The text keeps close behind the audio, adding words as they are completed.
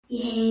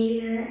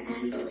behavior,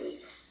 and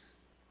beliefs.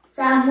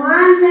 Psalm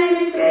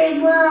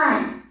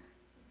 133:1.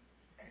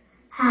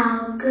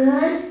 How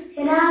good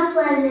and how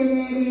pleasant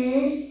it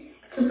is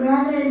to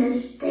brethren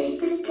to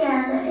stick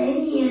together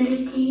in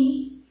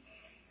unity.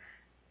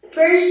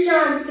 1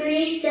 John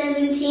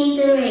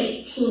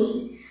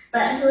 3:17-18.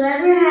 But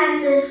whoever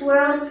has this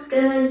world's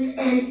goods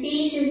and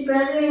sees his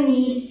brother in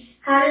need,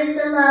 how does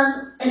the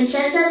love and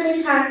shuts up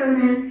his heart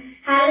from him?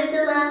 How does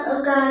the love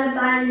of God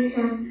abide in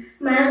him?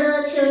 My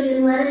little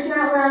children, let us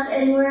not love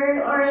in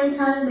word or in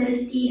tongue, but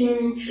in deed and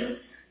in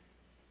truth.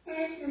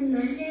 There's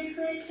another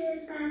verse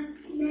about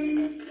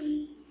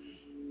humanity.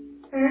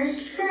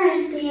 1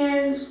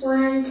 Corinthians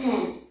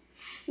 1:10.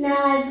 Now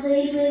I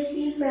plead with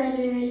you,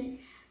 brethren,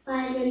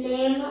 by the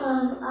name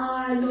of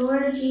our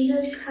Lord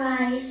Jesus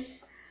Christ,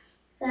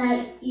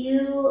 that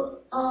you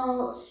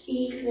all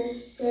speak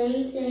the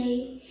same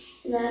thing,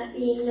 and that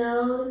be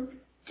no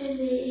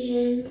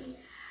divisions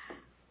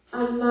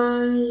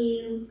among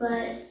you,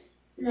 but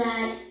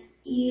that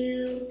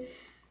you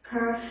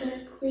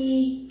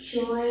perfectly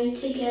join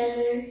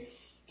together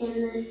in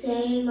the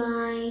same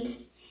mind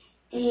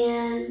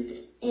and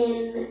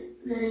in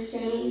the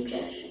same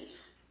judgment.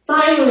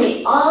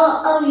 Finally,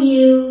 all of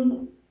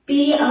you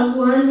be of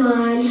one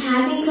mind,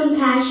 having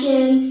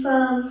compassion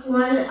for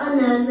one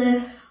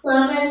another,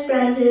 love as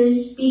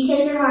brothers, be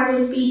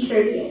tender-hearted, be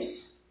courteous.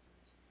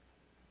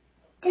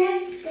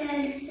 That's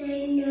good to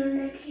say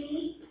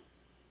unity.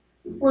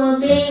 Well,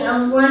 being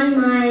of one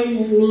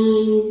mind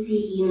means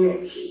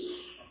unity.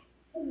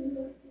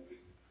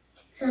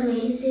 So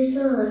may this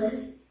the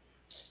Lord.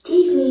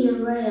 Teach me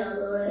your way, O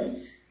Lord.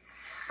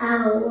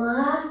 I will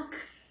walk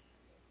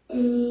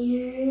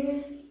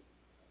in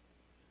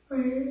your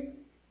word,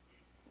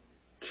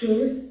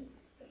 truth.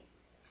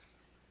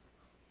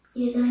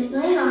 Unite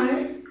my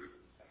heart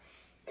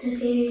to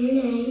fear your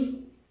name.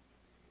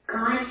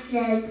 God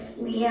says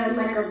we are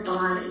like a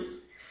body.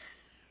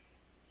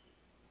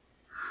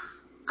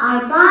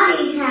 Our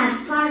bodies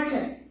have parts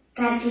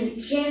that do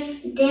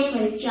just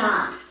different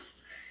jobs.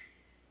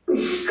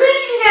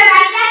 Creatures are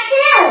like that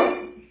too.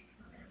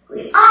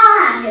 We all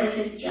have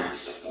different jobs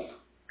to do.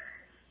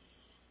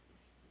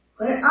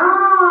 We're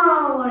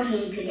all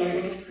working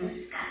together for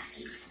God's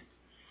kingdom.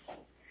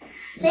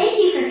 Thank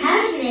you for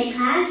coming today,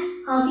 class.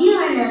 Hope you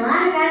learned a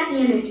lot about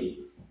unity.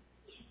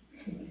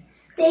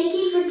 Thank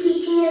you for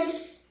teaching us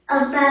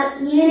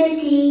about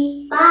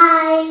unity.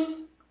 Bye.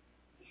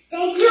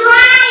 Thank you,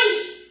 bye.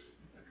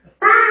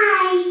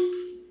 Bye.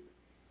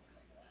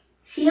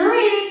 See you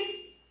later.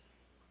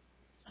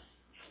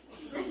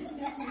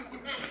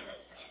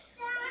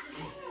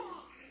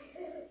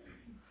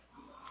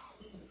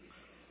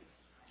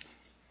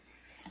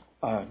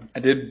 I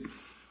did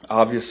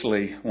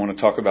obviously want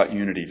to talk about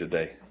unity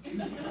today.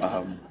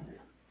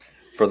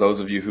 For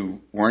those of you who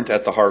weren't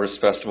at the Harvest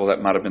Festival,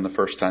 that might have been the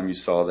first time you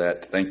saw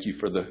that. Thank you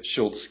for the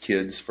Schultz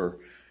kids for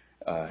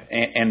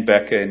and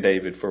Becca and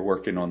David for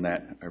working on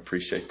that. I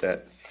appreciate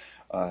that.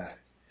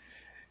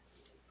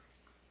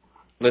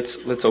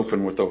 Let's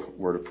open with a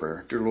word of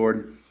prayer. Dear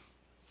Lord,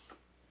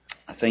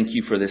 I thank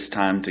you for this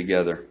time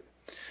together,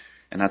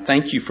 and I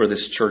thank you for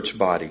this church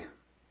body.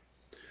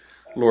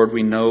 Lord,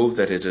 we know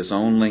that it is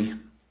only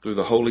through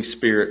the Holy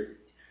Spirit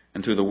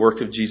and through the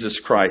work of Jesus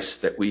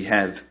Christ that we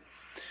have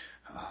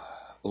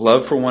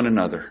love for one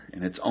another.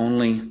 And it's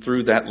only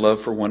through that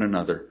love for one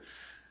another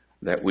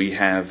that we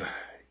have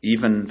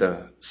even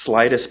the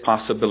slightest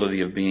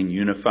possibility of being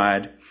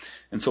unified.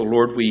 And so,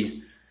 Lord,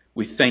 we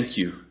thank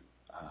you.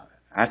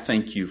 I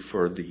thank you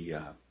for the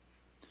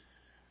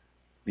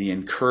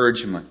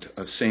encouragement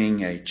of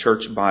seeing a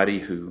church body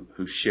who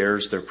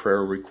shares their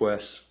prayer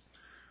requests.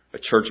 A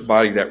church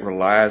body that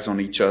relies on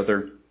each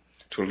other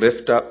to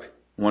lift up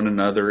one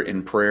another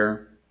in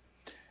prayer,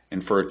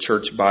 and for a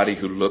church body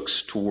who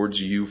looks towards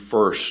you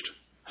first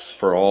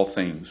for all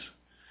things.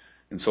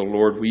 And so,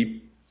 Lord,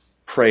 we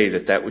pray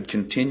that would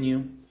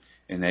continue,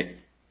 and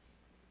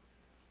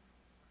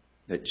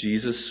that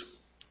Jesus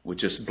would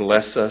just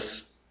bless us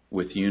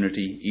with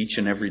unity each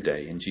and every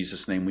day. In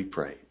Jesus' name we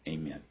pray.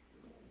 Amen.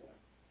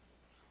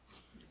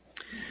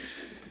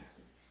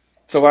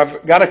 So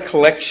I've got a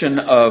collection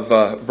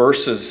of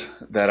verses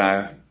that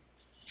I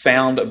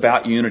found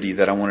about unity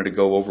that I wanted to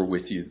go over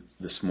with you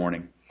this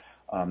morning.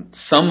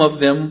 Some of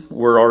them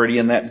were already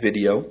in that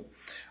video,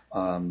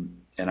 and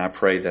I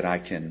pray that I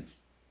can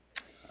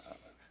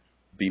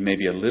be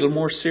maybe a little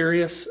more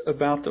serious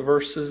about the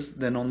verses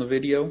than on the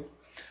video,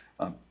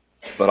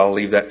 but I'll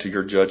leave that to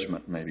your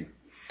judgment maybe.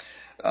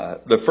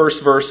 The first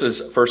verse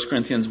is 1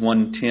 Corinthians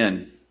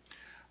 1:10.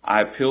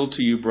 I appeal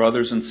to you,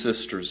 brothers and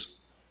sisters,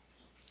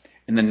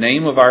 in the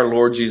name of our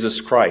Lord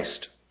Jesus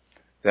Christ,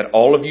 that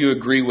all of you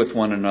agree with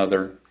one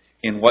another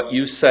in what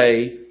you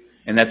say,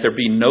 and that there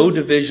be no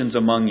divisions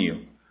among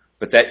you,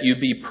 but that you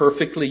be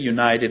perfectly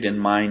united in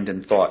mind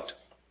and thought.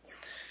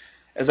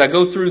 As I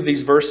go through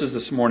these verses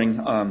this morning,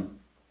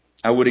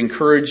 I would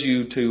encourage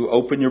you to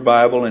open your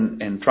Bible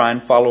and try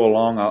and follow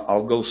along.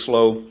 I'll go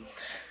slow.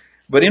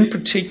 But in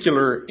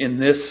particular, in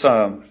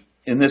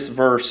this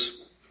verse,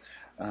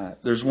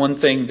 there's one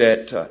thing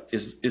that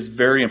is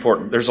very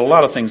important. There's a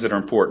lot of things that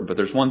are important, but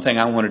there's one thing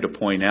I wanted to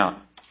point out.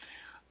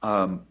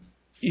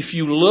 If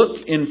you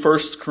look in 1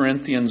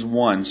 Corinthians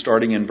 1,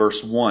 starting in verse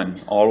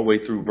 1, all the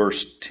way through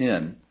verse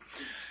 10,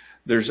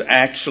 there's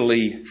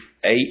actually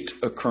 8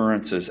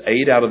 occurrences,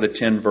 8 out of the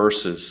 10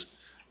 verses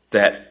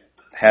that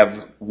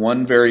have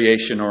one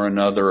variation or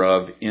another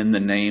of "in the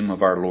name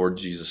of our Lord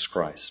Jesus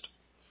Christ."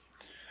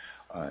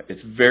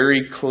 It's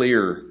very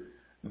clear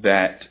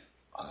that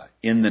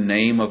in the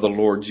name of the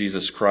Lord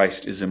Jesus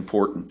Christ is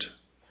important.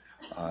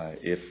 I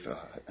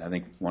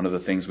think one of the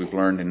things we've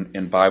learned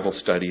in Bible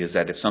study is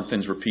that if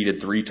something's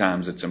repeated 3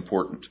 times, it's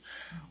important.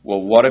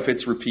 Well, what if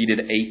it's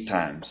repeated 8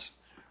 times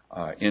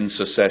in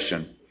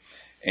succession?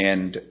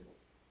 And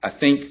I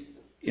think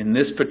in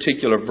this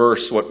particular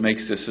verse, what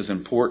makes this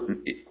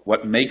important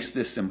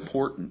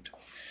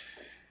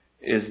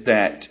is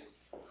that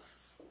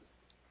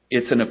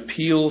it's an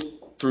appeal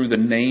through the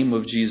name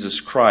of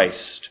Jesus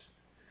Christ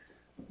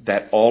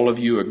that all of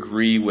you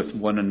agree with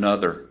one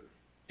another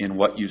in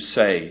what you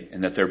say,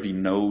 and that there be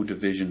no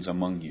divisions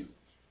among you.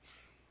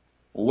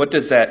 Well, what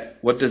does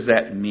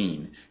that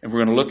mean? And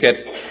we're going to look at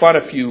quite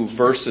a few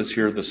verses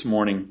here this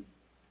morning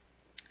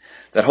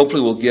that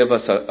hopefully will give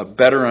us a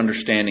better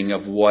understanding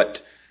of what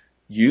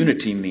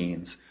unity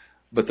means.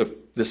 But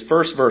this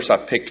first verse I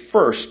picked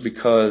first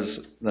because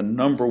the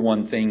number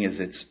one thing is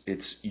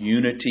it's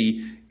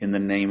unity in the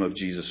name of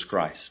Jesus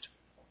Christ.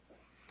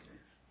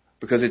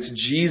 Because it's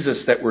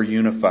Jesus that we're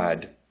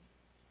unified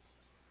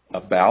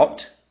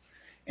about,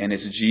 and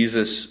it's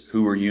Jesus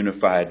who we're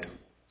unified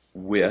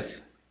with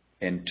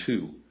and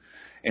to.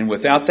 And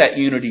without that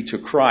unity to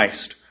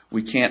Christ,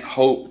 we can't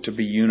hope to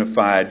be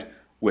unified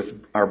with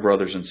our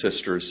brothers and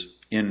sisters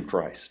in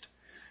Christ.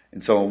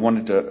 And so I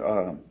wanted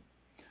to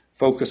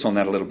focus on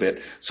that a little bit.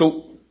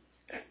 So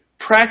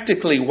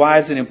practically,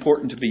 why is it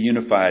important to be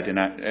unified? And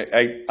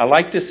I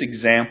like this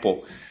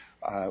example.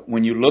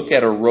 When you look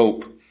at a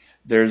rope,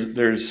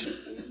 there's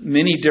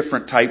many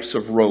different types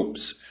of ropes,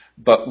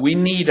 but we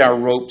need our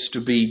ropes to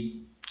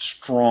be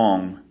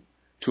strong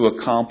to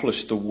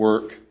accomplish the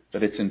work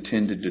that it's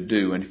intended to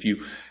do. And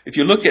if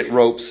you look at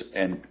ropes,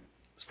 and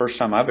it's the first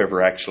time I've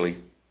ever actually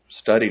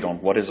studied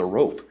on what is a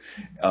rope,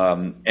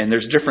 and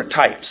there's different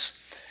types.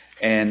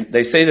 And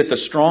they say that the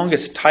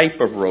strongest type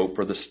of rope,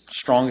 or the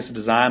strongest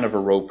design of a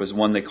rope, is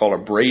one they call a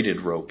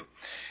braided rope.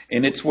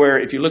 And it's where,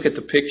 if you look at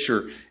the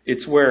picture,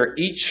 it's where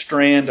each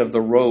strand of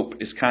the rope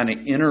is kind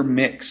of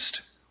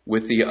intermixed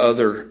with the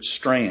other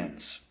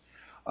strands.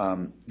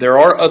 There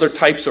are other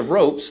types of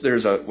ropes.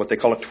 There's what they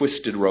call a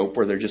twisted rope,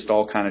 where they're just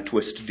all kind of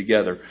twisted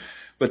together.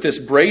 But this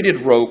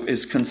braided rope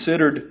is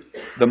considered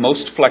the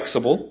most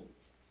flexible.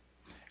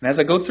 And as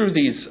I go through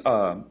these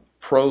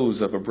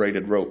pros of a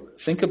braided rope,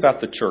 think about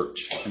the church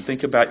and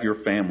think about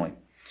your family.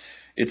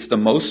 It's the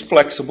most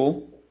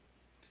flexible.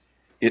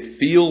 It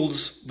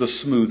feels the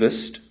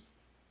smoothest.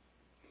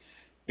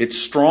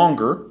 It's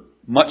stronger,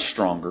 much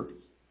stronger.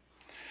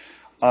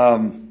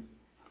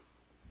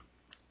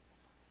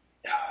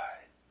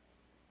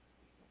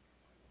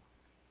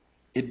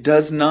 It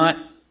does not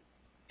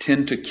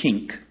tend to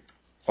kink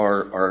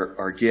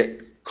or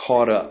get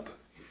caught up.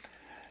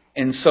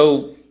 And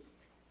so,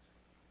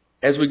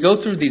 as we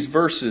go through these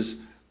verses,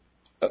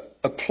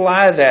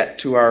 apply that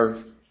to our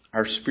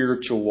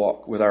spiritual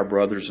walk with our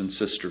brothers and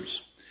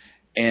sisters.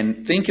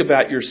 And think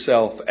about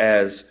yourself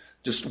as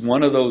just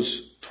one of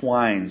those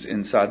twines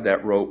inside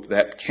that rope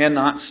that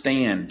cannot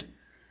stand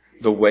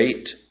the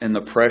weight and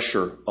the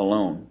pressure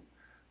alone,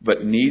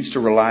 but needs to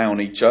rely on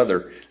each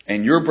other.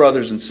 And your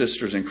brothers and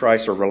sisters in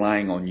Christ are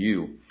relying on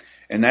you.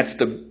 And that's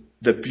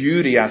the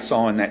beauty I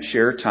saw in that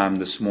share time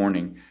this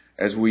morning,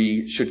 as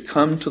we should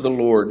come to the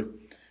Lord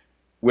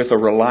with a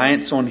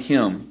reliance on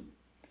Him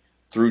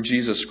through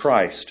Jesus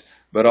Christ,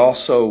 but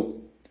also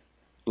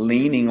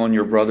leaning on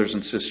your brothers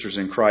and sisters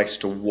in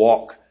Christ to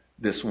walk,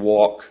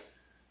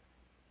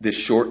 this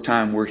short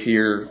time we're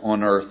here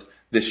on earth,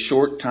 this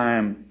short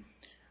time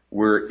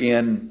we're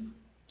in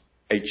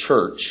a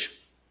church,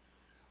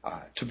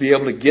 to be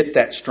able to get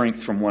that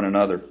strength from one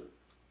another.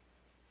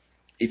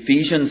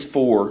 Ephesians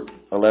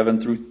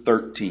 4:11 through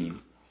 13.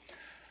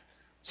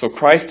 So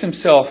Christ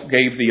Himself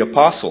gave the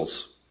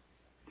apostles,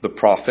 the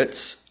prophets,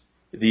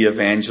 the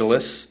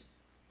evangelists,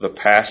 the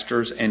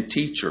pastors, and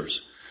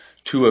teachers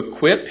to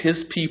equip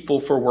His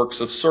people for works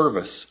of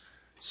service,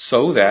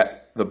 so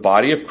that the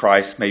body of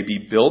Christ may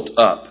be built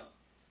up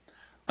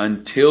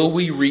until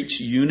we reach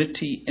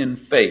unity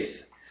in faith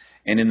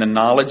and in the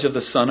knowledge of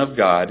the Son of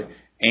God,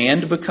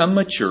 and become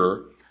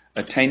mature,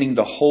 attaining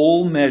the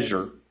whole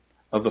measure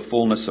of the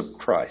fullness of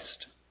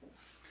Christ.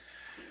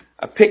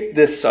 I picked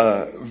this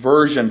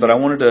version, but I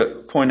wanted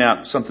to point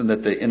out something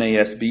that the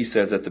NASB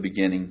says at the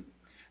beginning,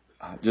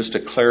 just to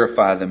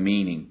clarify the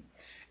meaning.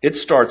 It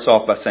starts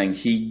off by saying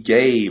He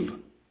gave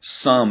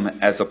some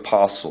as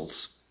apostles,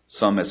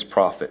 some as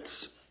prophets,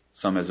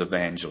 some as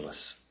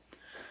evangelists.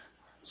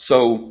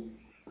 So,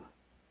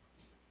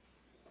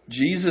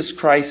 Jesus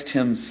Christ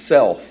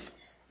Himself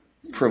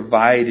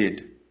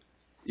provided,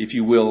 if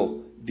you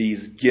will, these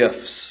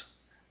gifts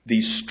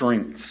these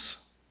strengths.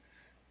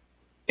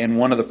 And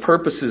one of the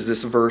purposes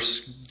this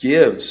verse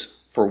gives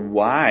for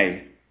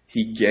why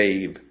he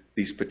gave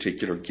these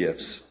particular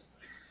gifts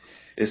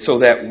is so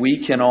that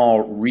we can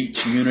all reach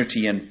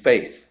unity in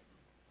faith.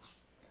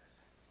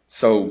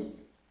 So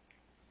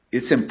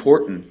it's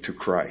important to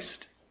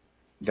Christ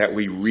that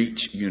we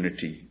reach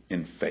unity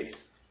in faith.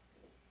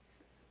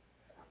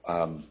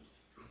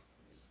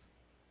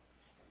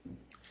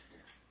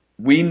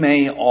 We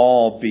may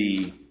all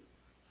be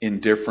in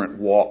different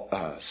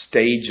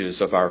stages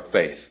of our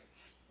faith.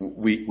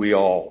 We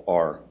all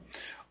are.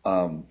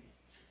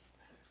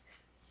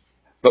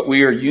 But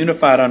we are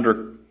unified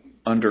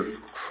under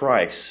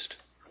Christ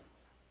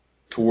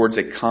towards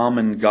a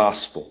common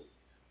gospel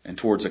and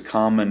towards a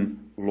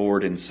common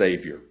Lord and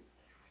Savior.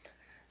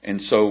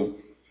 And so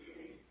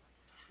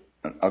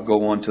I'll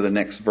go on to the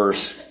next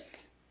verse.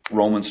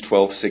 Romans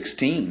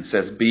 12:16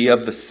 says, "Be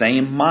of the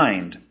same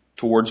mind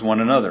towards one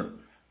another.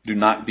 Do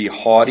not be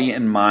haughty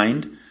in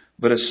mind,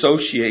 but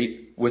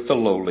associate with the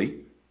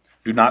lowly.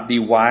 Do not be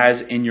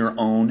wise in your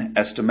own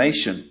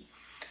estimation."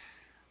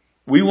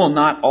 We will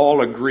not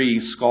all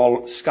agree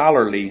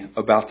scholarly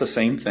about the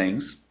same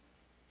things.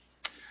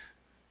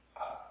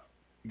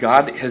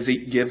 God has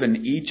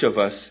given each of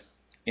us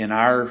in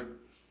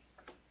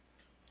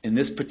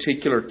this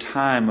particular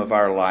time of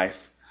our life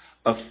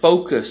a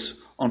focus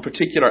on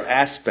particular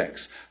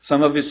aspects.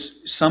 Some of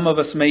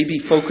us may be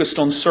focused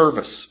on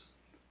service.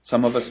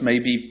 Some of us may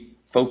be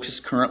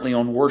focused currently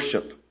on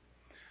worship.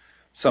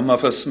 Some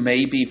of us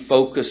may be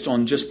focused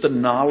on just the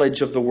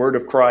knowledge of the Word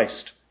of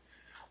Christ,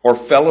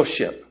 or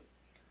fellowship,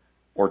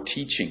 or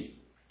teaching.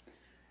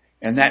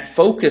 And that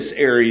focus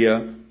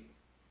area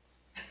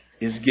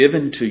is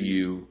given to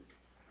you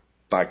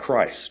by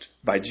Christ,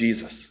 by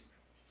Jesus.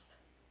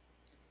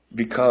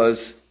 Because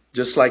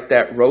just like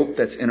that rope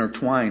that's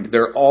intertwined,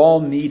 they're all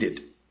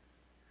needed.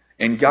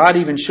 And God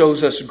even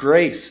shows us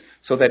grace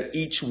so that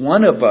each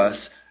one of us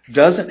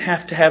doesn't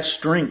have to have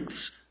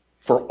strengths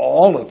for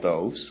all of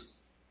those.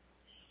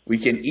 We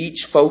can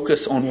each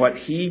focus on what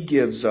He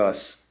gives us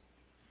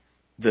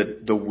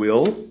the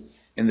will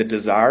and the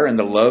desire and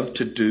the love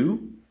to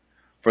do.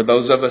 For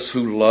those of us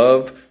who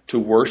love to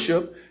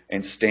worship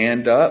and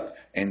stand up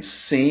and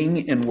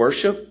sing in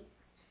worship,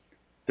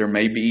 there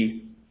may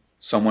be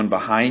someone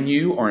behind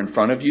you or in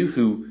front of you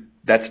who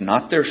that's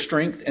not their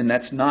strength and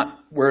that's not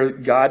where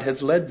God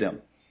has led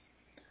them.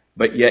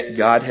 But yet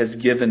God has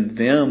given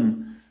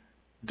them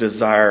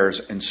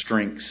desires and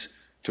strengths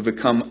to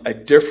become a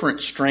different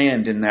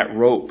strand in that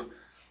rope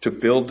to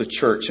build the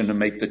church and to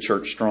make the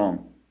church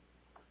strong.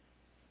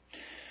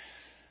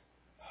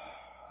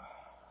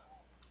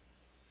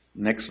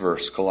 Next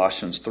verse,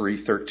 Colossians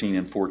 3:13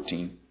 and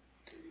 14.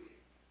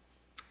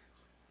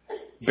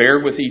 "Bear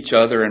with each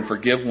other and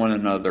forgive one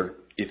another.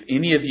 If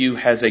any of you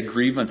has a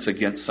grievance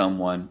against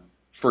someone,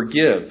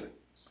 forgive,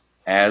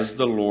 as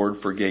the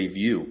Lord forgave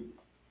you.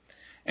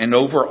 And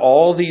over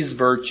all these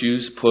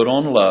virtues put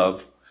on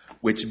love,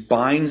 which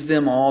binds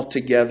them all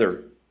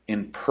together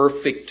in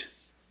perfect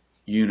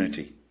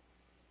unity."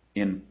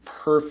 In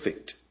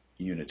perfect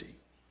unity.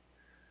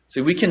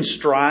 See, we can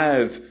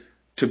strive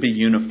to be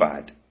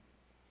unified.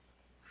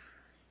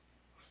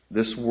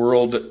 This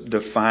world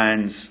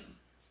defines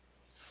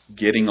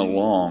getting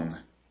along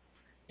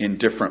in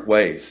different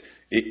ways.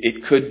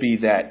 It could be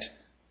that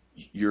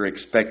you're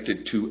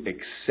expected to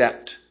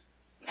accept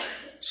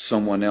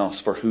someone else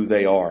for who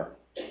they are.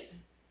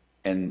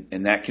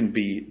 And that can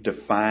be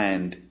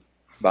defined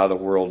by the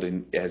world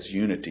as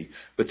unity.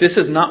 But this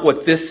is not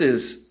what this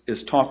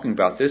is talking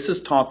about. This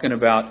is talking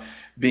about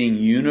being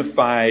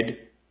unified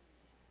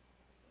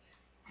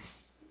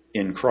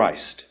in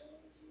Christ,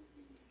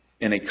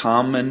 in a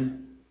common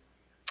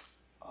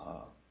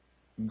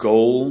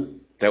goal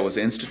that was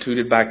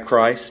instituted by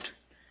Christ,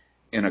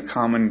 in a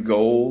common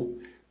goal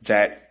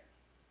that,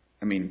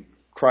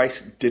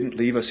 Christ didn't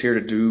leave us here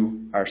to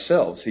do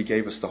ourselves. He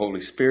gave us the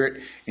Holy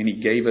Spirit, and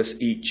He gave us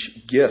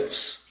each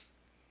gifts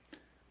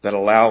that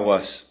allow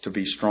us to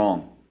be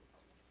strong.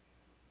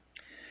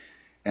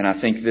 And I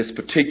think this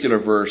particular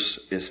verse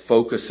is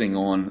focusing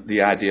on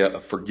the idea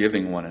of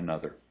forgiving one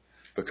another.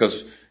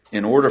 Because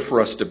in order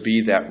for us to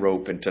be that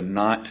rope and to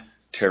not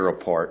tear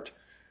apart,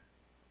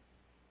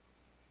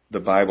 the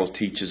Bible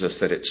teaches us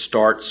that it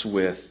starts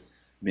with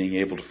being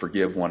able to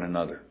forgive one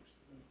another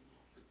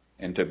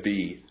and to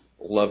be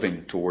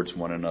loving towards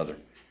one another.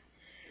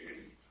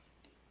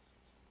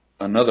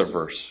 Another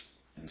verse,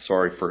 and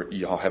sorry for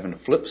y'all having to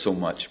flip so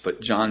much,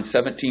 but John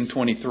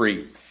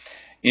 17:23,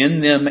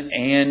 "In them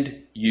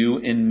and you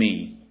in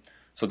me,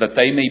 so that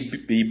they may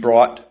be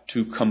brought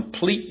to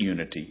complete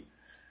unity.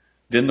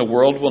 Then the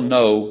world will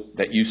know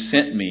that you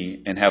sent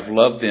me and have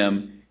loved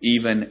them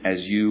even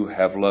as you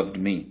have loved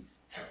me."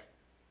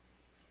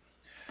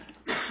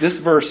 This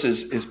verse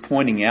is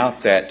pointing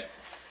out that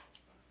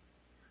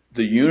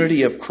the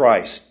unity of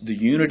Christ, the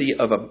unity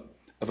of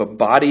a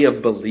body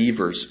of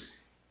believers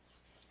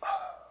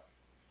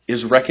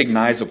is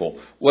recognizable.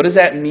 What does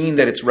that mean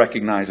that it's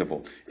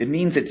recognizable? It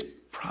means it's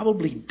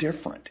probably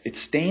different. It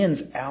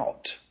stands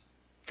out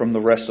from the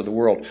rest of the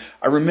world.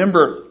 I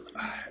remember,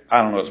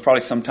 I don't know, it's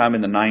probably sometime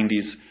in the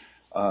 90s,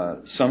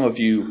 some of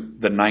you,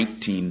 the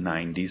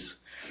 1990s,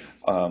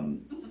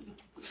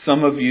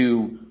 some of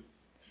you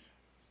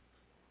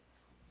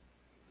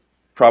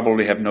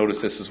probably have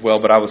noticed this as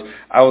well, but I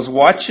was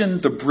watching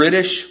the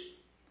British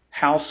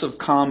House of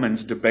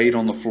Commons debate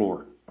on the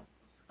floor.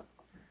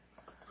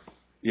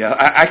 Yeah,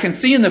 I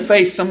can see in the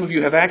face some of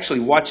you have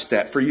actually watched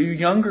that. For you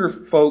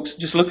younger folks,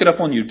 just look it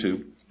up on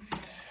YouTube.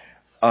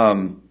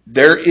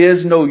 There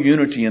is no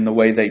unity in the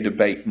way they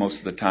debate most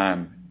of the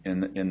time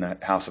in the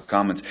House of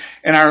Commons.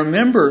 And I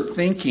remember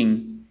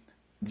thinking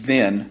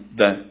then,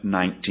 the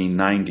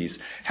 1990s,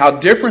 how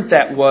different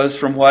that was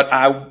from what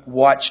I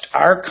watched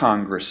our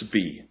Congress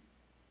be.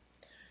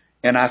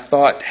 And I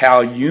thought how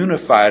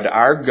unified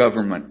our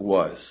government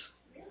was.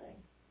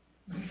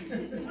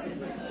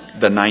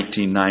 The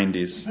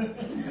 1990s.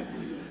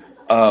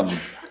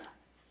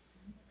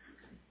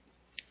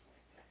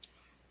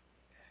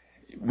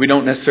 We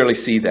don't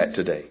necessarily see that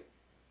today.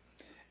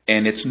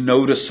 And it's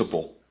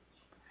noticeable.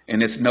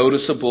 And it's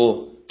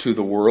noticeable to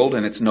the world,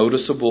 and it's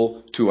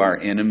noticeable to our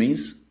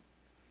enemies.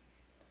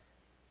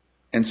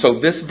 And so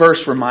this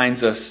verse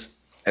reminds us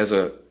as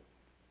a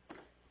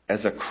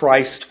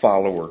Christ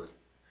follower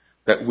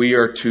that we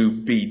are to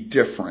be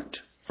different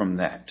from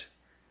that.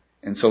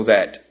 And so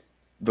that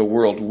the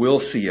world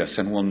will see us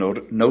and will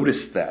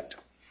notice that.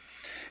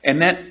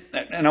 And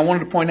I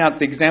wanted to point out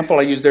the example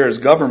I used there is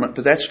government,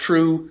 but that's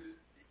true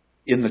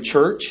in the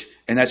church,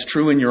 and that's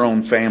true in your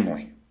own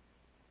family.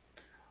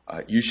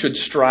 You should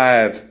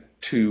strive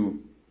to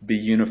be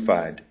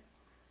unified.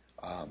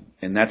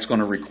 And that's going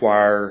to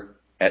require,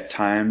 at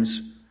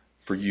times,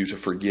 for you to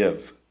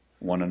forgive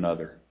one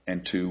another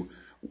and to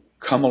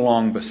come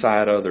along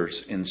beside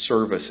others in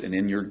service and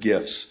in your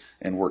gifts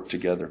and work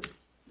together.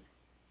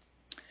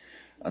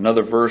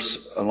 Another verse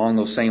along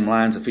those same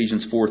lines,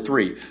 Ephesians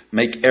 4:3.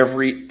 Make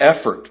every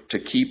effort to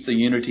keep the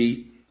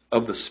unity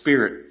of the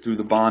Spirit through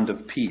the bond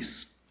of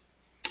peace.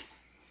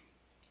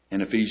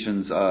 In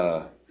Ephesians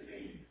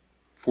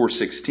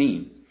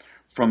 4:16.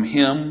 From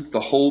Him, the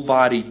whole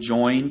body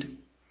joined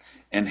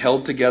and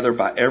held together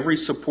by every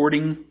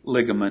supporting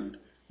ligament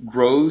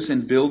grows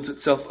and builds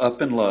itself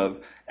up in love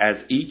as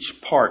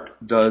each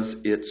part does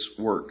its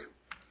work.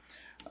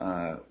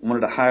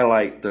 Wanted to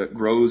highlight the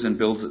grows and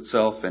builds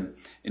itself and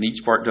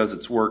each part does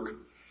its work.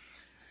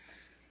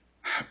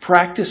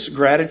 Practice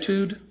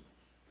gratitude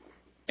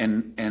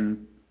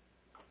and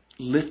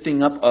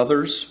lifting up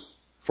others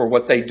for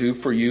what they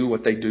do for you,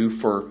 what they do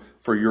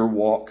for your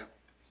walk.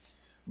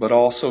 But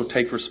also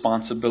take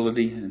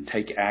responsibility and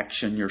take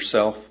action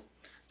yourself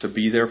to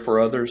be there for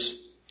others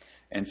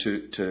and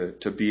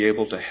to be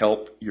able to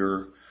help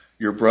your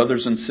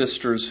brothers and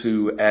sisters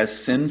who, as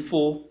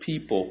sinful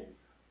people,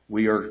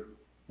 we are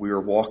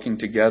walking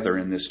together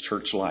in this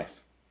church life.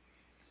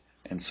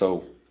 And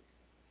so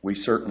we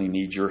certainly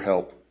need your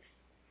help.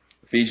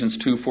 Ephesians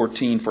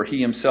 2:14, for He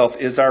Himself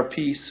is our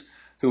peace,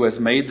 who has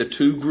made the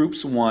two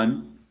groups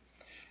one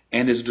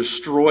and has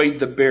destroyed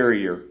the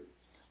barrier,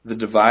 the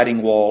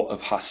dividing wall of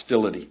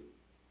hostility.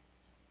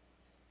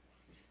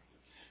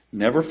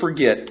 Never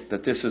forget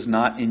that this is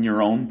not in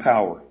your own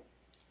power.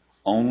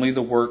 Only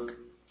the work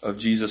of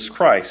Jesus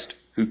Christ,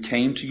 who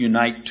came to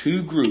unite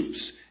two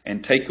groups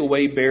and take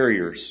away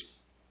barriers,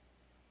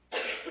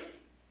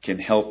 can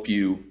help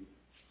you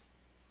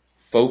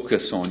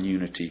focus on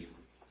unity.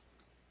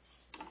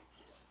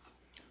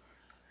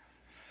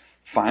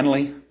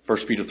 Finally,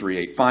 1 Peter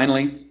 3:8.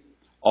 Finally,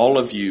 all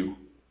of you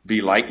be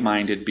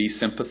like-minded, be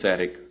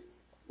sympathetic,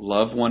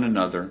 love one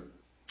another,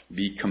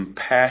 be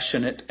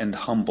compassionate and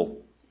humble.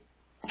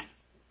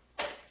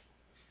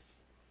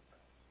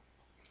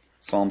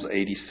 Psalms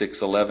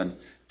 86:11.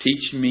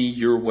 Teach me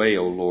your way,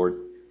 O Lord.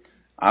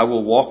 I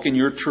will walk in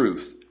your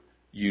truth.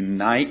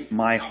 Unite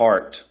my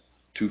heart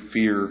to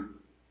fear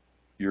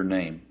your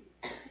name.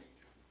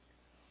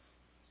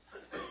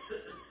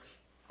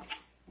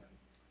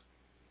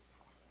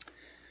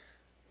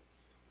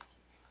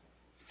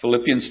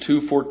 Philippians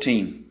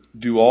 2:14.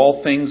 Do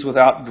all things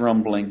without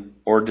grumbling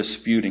or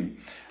disputing.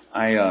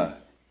 I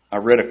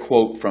read a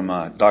quote from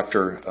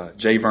Dr.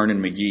 J.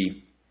 Vernon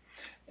McGee,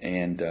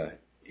 and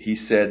he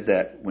said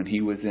that when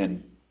he was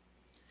in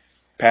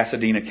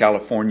Pasadena,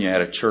 California,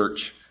 at a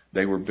church,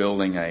 they were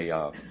building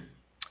a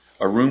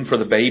room for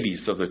the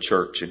babies of the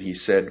church, and he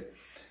said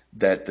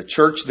that the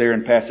church there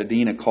in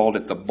Pasadena called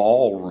it the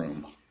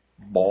ballroom.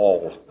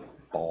 Ball,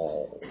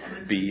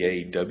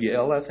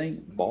 B-A-W-L, I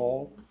think,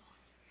 ball.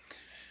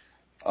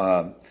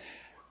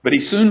 But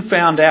he soon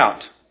found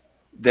out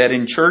that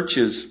in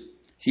churches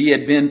he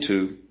had been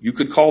to, you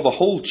could call the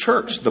whole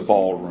church the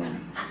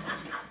ballroom.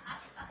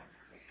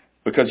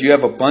 Because you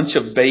have a bunch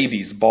of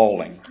babies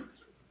bawling.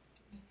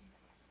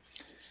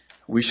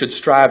 We should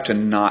strive to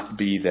not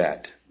be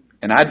that.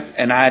 And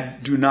I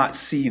do not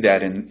see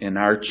that in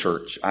our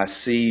church. I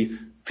see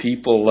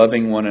people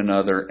loving one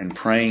another and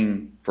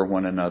praying for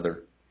one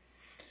another.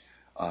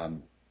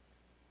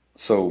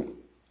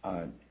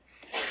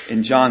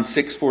 In John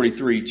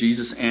 6:43,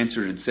 Jesus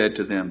answered and said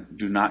to them,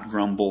 "Do not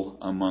grumble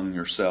among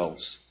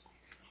yourselves."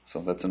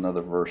 So that's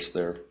another verse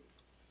there.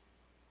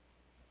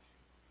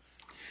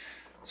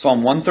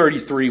 Psalm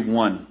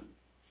 133:1.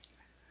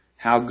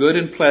 How good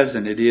and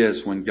pleasant it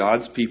is when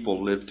God's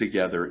people live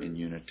together in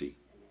unity.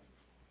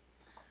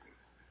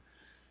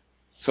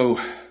 So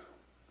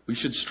we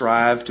should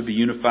strive to be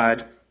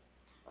unified.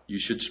 You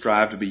should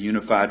strive to be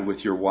unified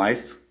with your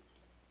wife,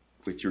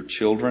 with your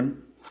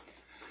children,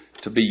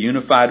 to be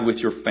unified with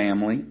your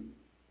family,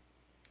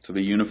 to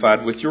be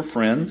unified with your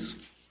friends,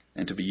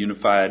 and to be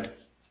unified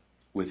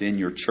within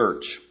your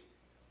church.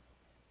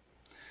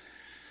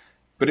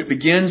 But it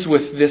begins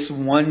with this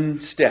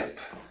one step,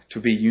 to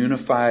be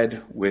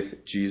unified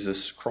with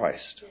Jesus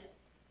Christ.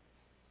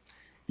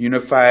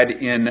 Unified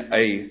in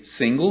a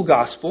single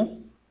gospel.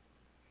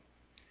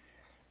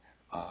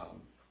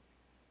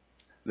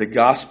 The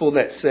gospel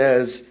that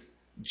says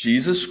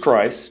Jesus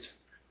Christ,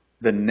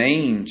 the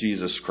name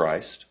Jesus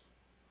Christ,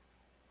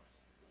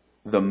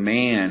 the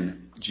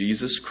man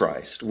Jesus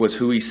Christ was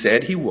who he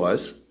said he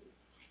was.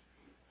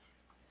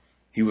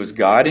 He was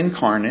God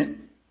incarnate,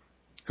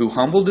 who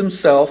humbled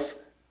himself,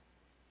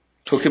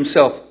 took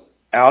himself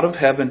out of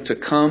heaven to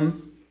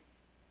come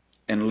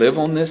and live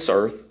on this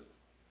earth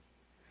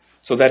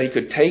so that he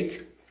could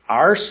take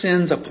our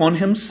sins upon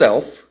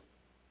himself.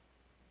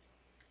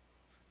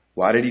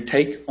 Why did he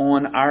take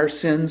on our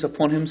sins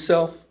upon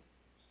himself?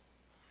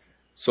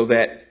 So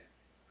that,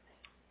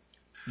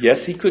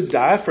 yes, he could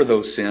die for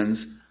those sins,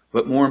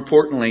 but more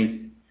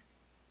importantly,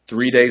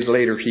 3 days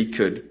later he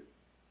could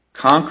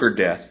conquer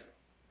death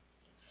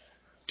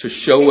to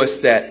show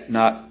us that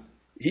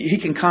he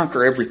can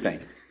conquer everything,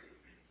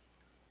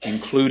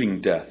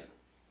 including death.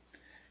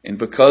 And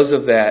because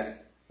of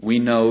that, we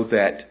know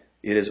that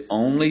it is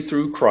only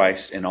through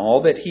Christ and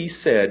all that he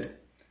said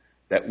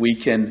that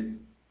we can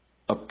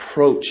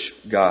approach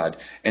God.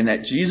 And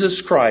that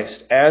Jesus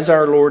Christ, as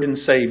our Lord and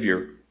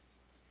Savior,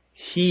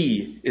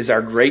 he is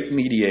our great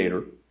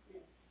mediator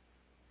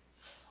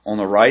on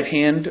the right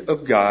hand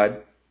of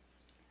God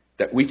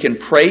that we can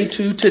pray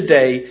to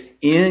today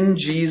in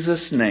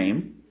Jesus'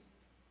 name.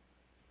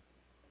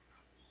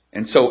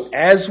 And so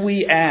as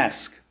we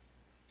ask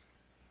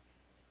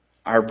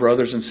our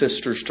brothers and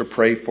sisters to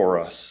pray for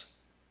us,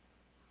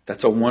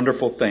 that's a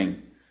wonderful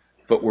thing.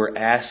 But we're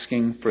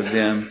asking for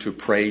them to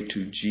pray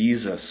to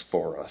Jesus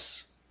for us.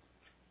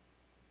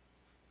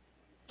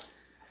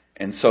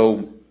 And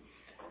so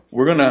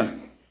we're going to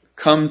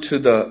come to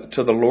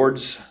the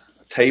Lord's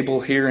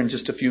table here in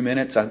just a few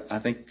minutes. I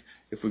think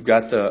if we've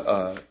got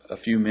a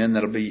few men,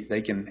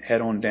 they can head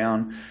on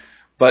down.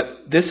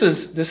 But this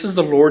is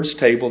the Lord's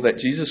table that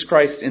Jesus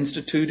Christ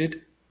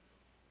instituted.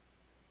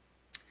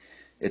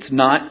 It's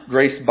not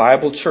Grace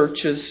Bible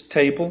Church's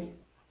table.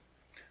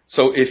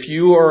 So if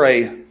you are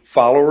a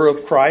follower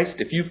of Christ,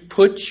 if you've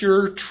put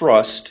your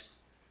trust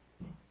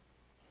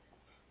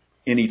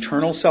in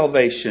eternal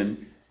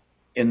salvation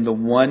in the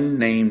one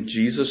named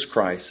Jesus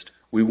Christ,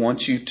 we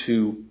want you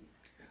to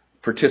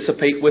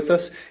participate with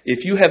us.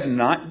 If you have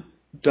not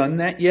done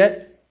that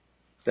yet,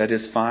 that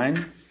is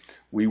fine.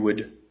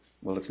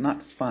 It's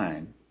not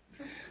fine.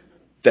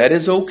 That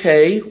is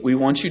okay. We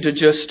want you to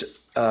just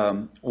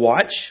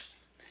watch.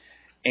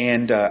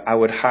 And I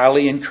would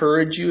highly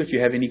encourage you, if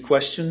you have any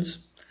questions,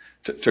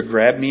 to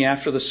grab me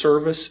after the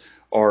service,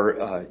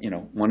 or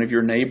one of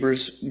your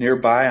neighbors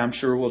nearby, I'm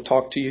sure will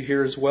talk to you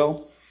here as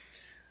well.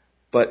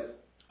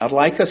 But I'd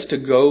like us to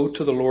go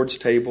to the Lord's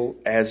table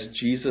as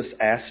Jesus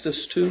asked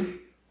us to.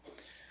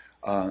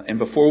 And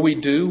before we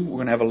do, we're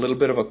going to have a little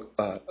bit of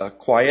a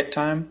quiet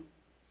time,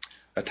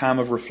 a time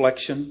of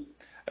reflection,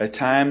 a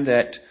time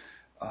that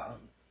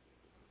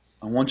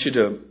I want you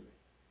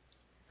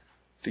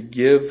to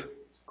give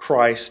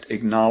Christ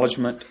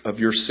acknowledgement of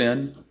your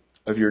sin,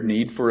 of your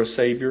need for a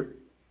Savior,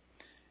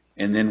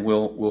 and then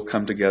we'll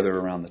come together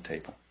around the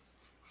table.